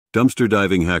Dumpster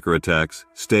diving hacker attacks.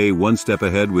 Stay one step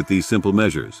ahead with these simple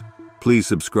measures. Please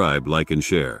subscribe, like, and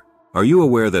share. Are you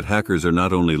aware that hackers are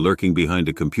not only lurking behind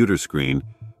a computer screen,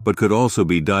 but could also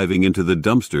be diving into the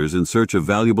dumpsters in search of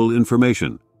valuable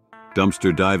information?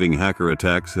 Dumpster diving hacker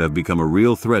attacks have become a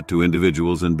real threat to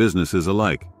individuals and businesses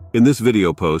alike. In this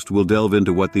video post, we'll delve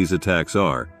into what these attacks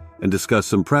are and discuss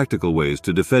some practical ways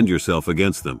to defend yourself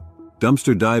against them.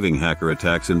 Dumpster diving hacker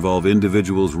attacks involve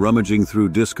individuals rummaging through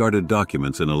discarded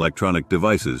documents and electronic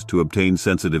devices to obtain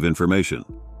sensitive information.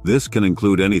 This can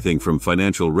include anything from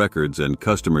financial records and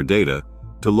customer data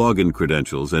to login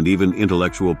credentials and even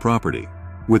intellectual property.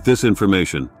 With this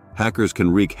information, hackers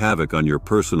can wreak havoc on your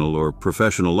personal or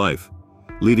professional life,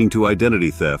 leading to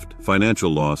identity theft, financial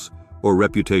loss, or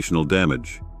reputational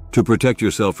damage. To protect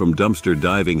yourself from dumpster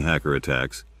diving hacker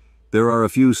attacks, there are a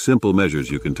few simple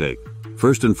measures you can take.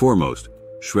 First and foremost,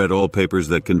 shred all papers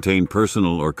that contain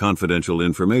personal or confidential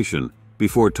information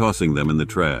before tossing them in the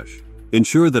trash.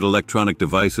 Ensure that electronic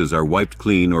devices are wiped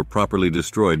clean or properly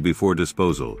destroyed before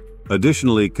disposal.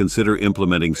 Additionally, consider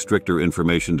implementing stricter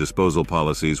information disposal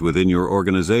policies within your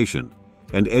organization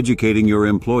and educating your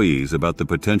employees about the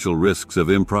potential risks of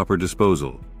improper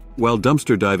disposal. While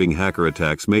dumpster diving hacker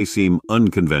attacks may seem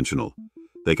unconventional,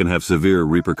 they can have severe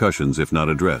repercussions if not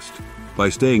addressed. By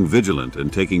staying vigilant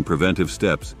and taking preventive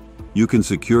steps, you can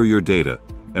secure your data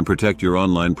and protect your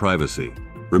online privacy.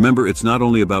 Remember, it's not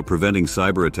only about preventing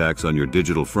cyber attacks on your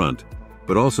digital front,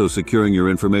 but also securing your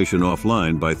information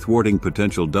offline by thwarting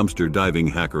potential dumpster diving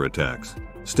hacker attacks.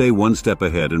 Stay one step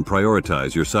ahead and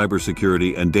prioritize your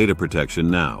cybersecurity and data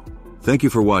protection now. Thank you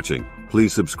for watching.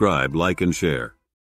 Please subscribe, like, and share.